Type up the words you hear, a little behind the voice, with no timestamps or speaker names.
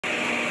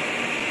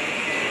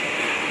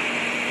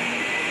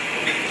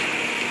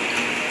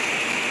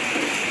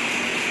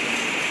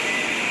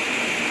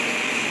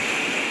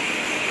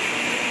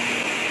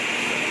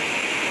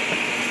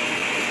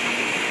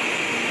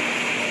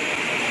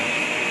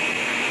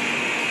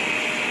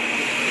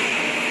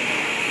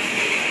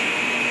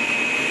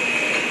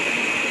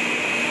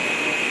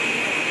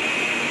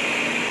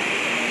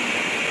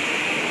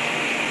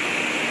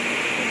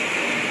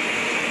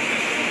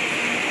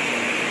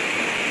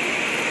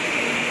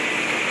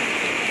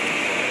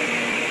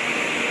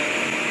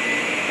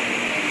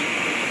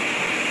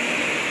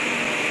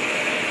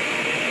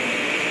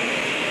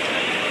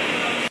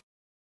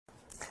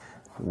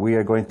we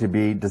are going to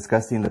be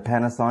discussing the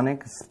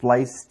Panasonic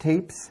splice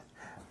tapes.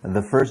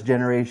 The first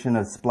generation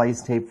of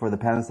splice tape for the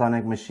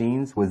Panasonic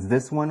machines was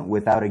this one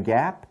without a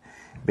gap.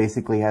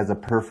 Basically has a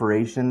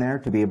perforation there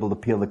to be able to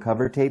peel the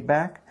cover tape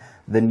back.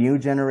 The new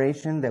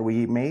generation that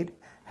we made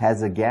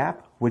has a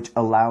gap which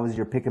allows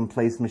your pick and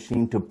place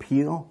machine to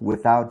peel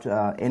without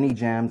any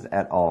jams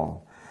at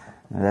all.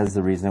 And that's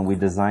the reason we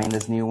designed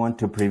this new one,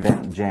 to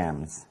prevent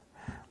jams.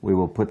 We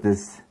will put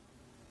this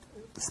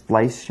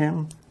splice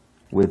shim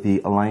with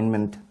the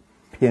alignment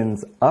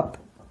pins up.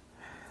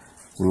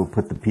 We will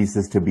put the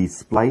pieces to be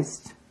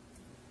spliced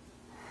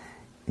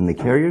in the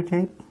carrier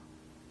tape.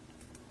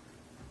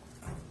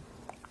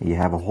 You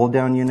have a hold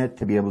down unit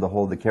to be able to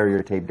hold the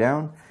carrier tape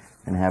down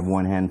and have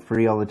one hand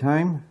free all the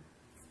time.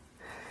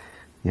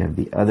 You have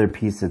the other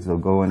pieces will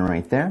go in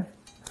right there.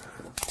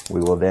 We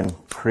will then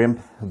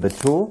crimp the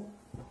tool,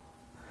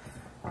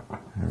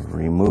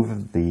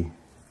 remove the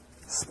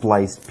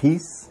spliced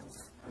piece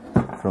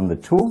from the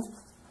tool.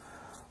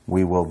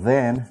 We will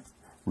then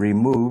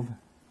remove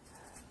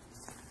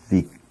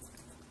the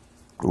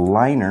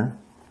liner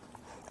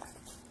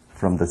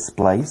from the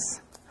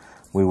splice.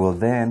 We will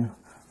then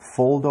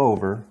fold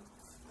over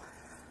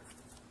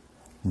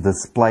the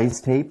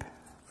splice tape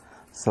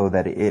so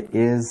that it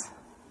is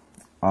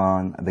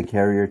on the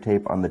carrier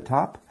tape on the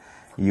top.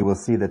 You will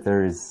see that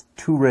there is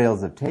two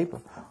rails of tape,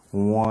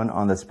 one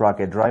on the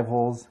sprocket drive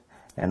holes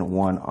and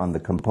one on the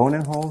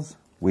component holes.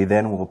 We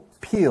then will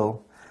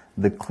peel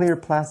the clear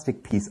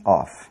plastic piece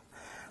off,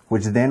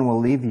 which then will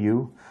leave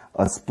you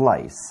a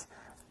splice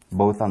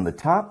both on the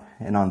top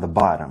and on the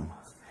bottom.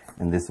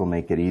 And this will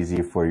make it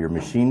easier for your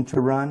machine to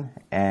run,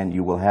 and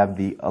you will have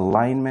the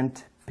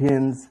alignment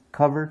pins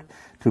covered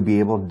to be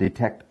able to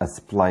detect a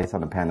splice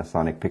on a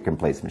Panasonic pick and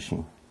place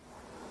machine.